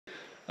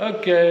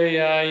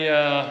Okay,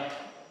 I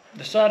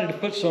decided to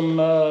put some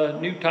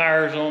new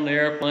tires on the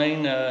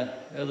airplane the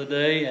other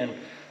day, and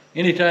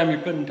anytime you're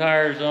putting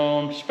tires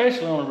on,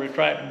 especially on a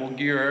retractable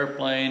gear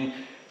airplane,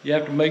 you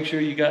have to make sure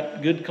you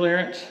got good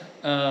clearance,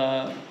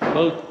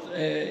 both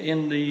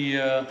in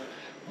the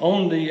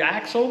on the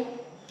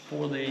axle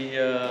for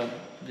the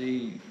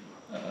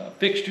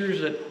fixtures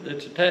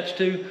that's attached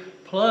to.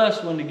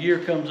 Plus, when the gear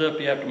comes up,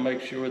 you have to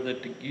make sure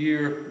that the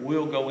gear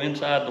will go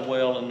inside the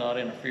well and not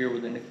interfere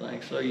with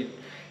anything. So you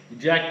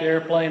jack the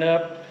airplane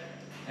up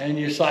and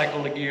you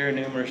cycle the gear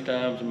numerous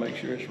times and make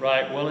sure it's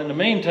right. Well, in the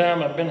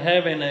meantime, I've been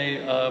having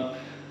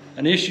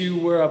an issue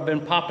where I've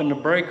been popping the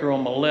breaker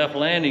on my left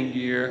landing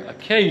gear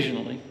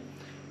occasionally.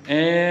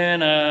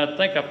 And I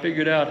think I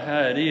figured out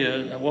how it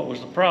is. What was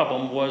the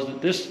problem was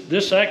that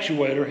this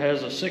actuator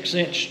has a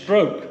 6-inch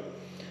stroke,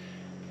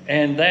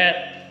 and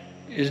that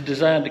is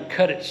designed to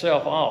cut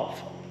itself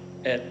off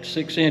at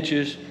 6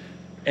 inches,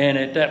 and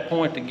at that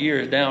point the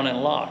gear is down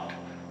and locked.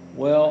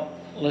 Well,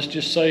 let's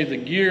just say the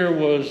gear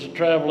was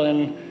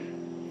traveling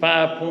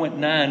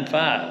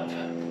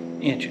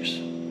 5.95 inches,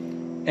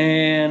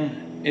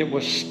 and it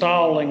was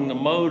stalling the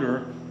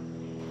motor,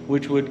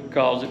 which would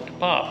cause it to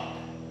pop.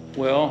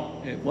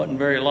 Well, it wasn't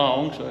very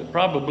long, so it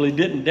probably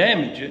didn't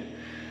damage it.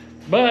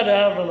 But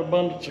out of an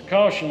abundance of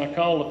caution, I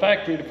called the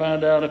factory to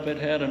find out if it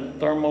had a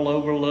thermal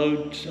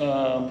overload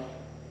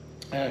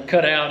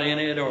cut out in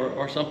it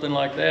or something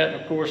like that.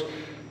 And of course,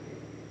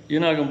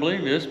 you're not gonna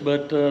believe this,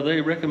 but they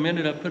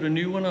recommended I put a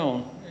new one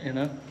on, you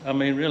know? I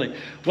mean, really.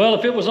 Well,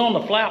 if it was on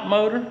the flap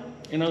motor,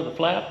 you know, the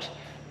flaps,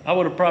 I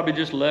would have probably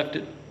just left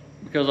it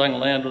because I can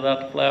land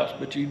without the flaps,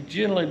 but you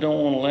generally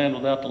don't want to land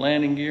without the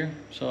landing gear.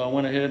 So I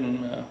went ahead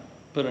and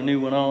put a new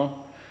one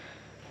on.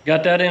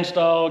 Got that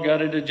installed,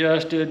 got it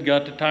adjusted,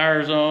 got the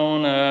tires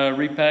on,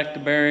 repacked the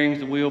bearings,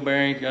 the wheel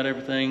bearings, got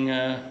everything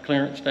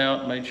clearanced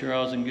out, made sure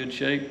I was in good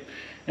shape.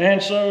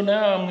 And so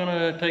now I'm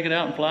gonna take it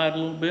out and fly it a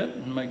little bit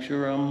and make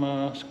sure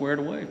I'm squared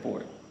away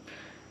for it.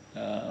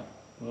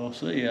 We'll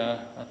see,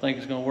 I think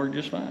it's gonna work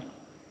just fine.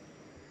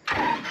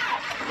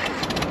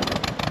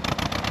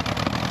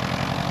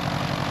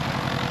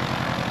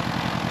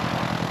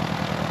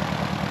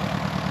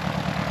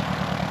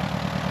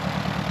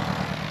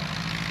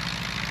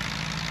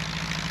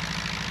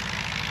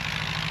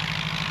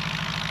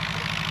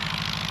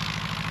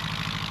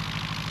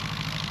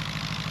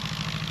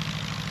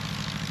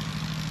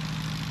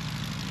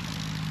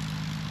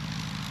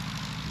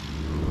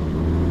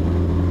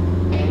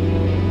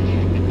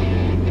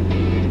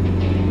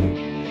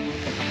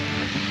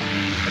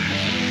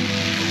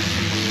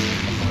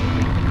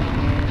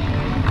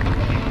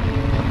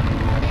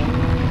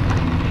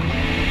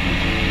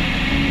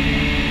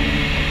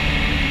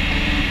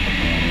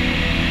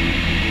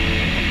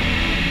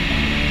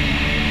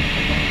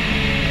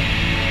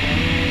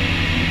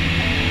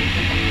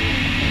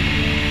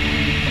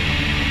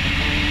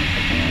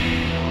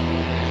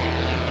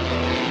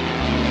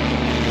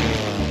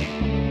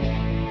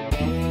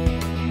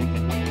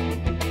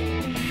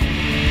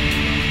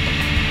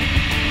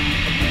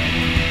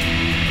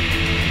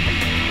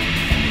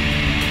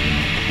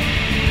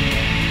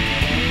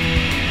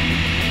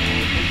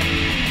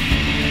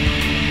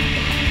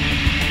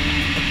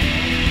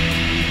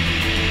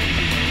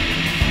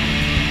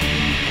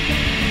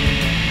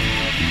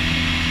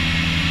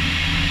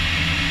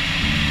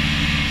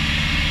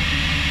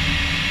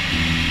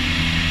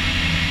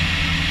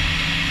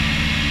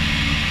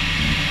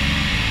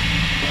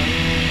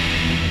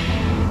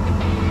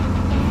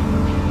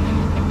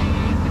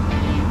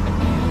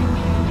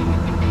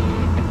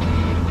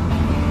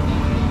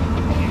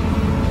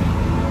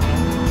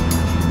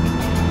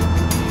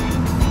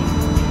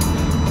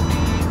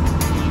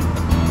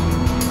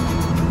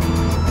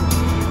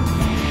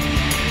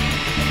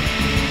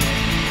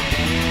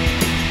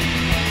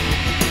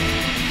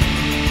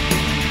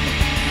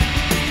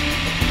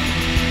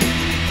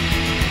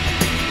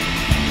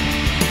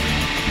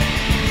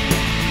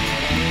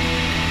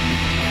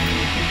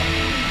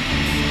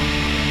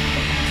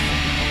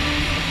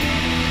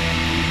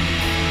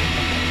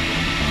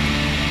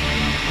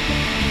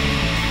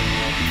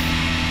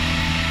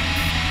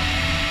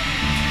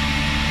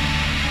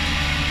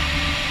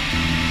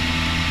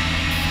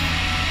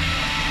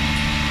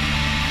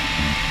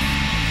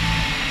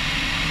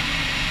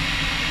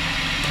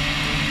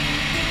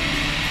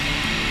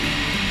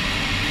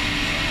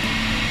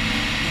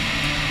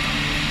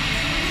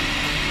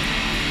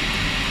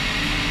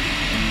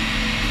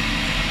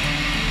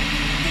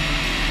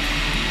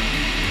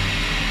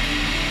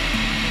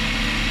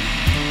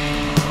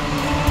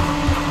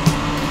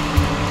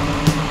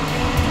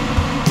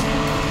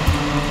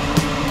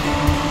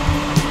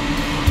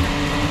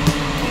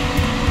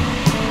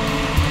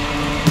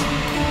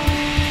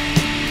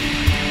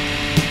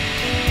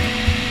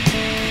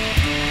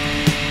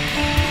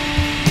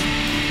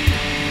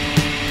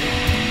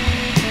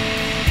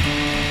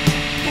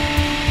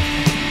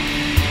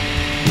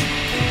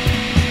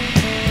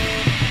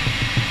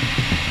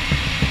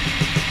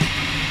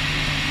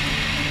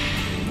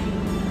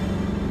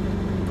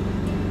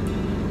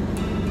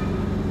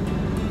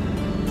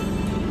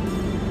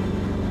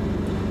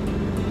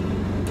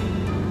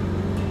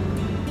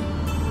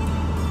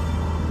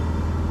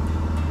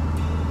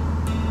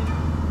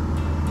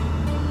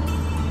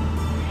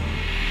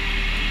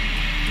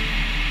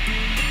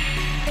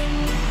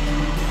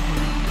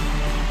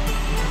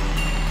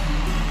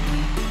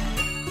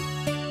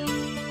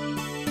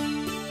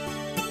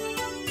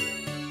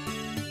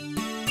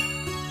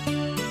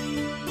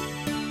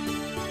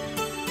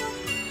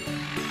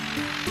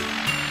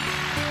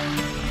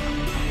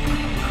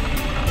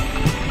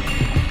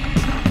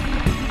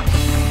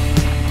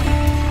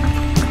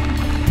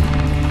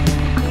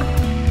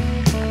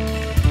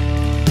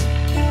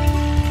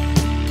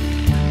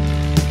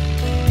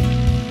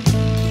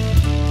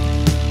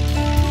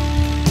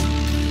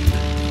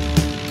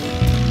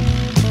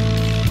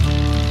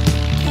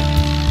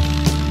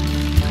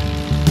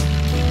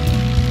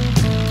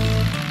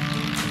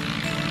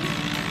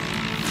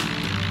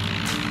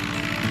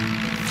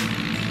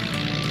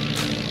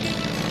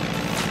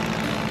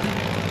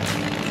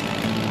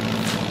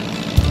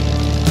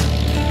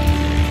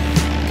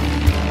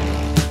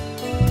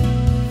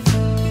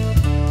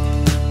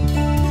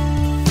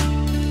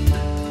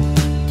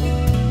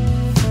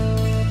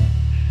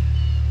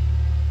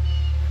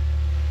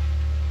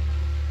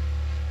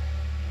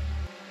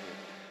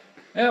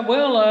 Yeah,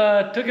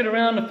 well, took it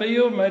around the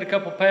field, made a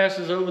couple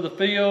passes over the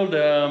field.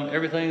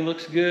 Everything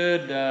looks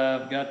good.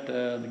 Got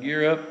the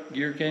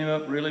gear came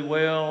up really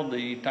well.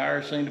 The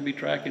tires seem to be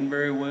tracking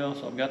very well,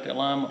 so I've got the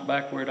alignment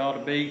back where it ought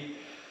to be.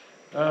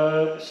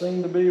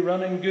 Seem to be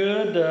running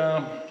good.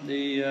 I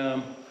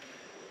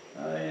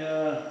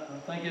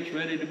think it's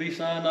ready to be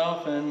signed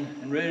off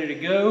and ready to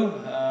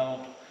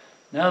go.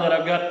 Now that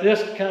I've got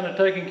this kind of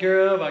taken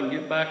care of, I can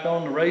get back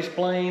on the race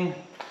plane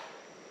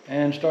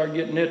and start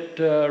getting it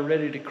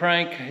ready to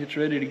crank. It's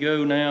ready to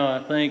go now. I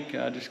think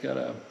I just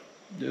gotta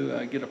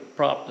get a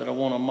prop that I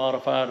want to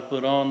modify to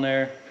put on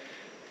there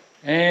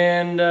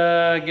and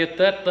get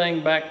that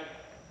thing back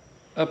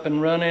up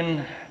and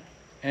running.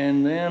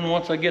 And then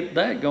once I get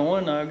that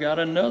going, I've got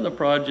another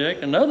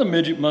project, another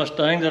midget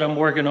Mustang that I'm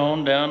working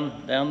on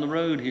down the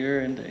road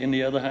here in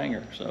the other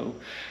hangar. So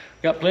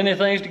got plenty of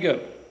things to go.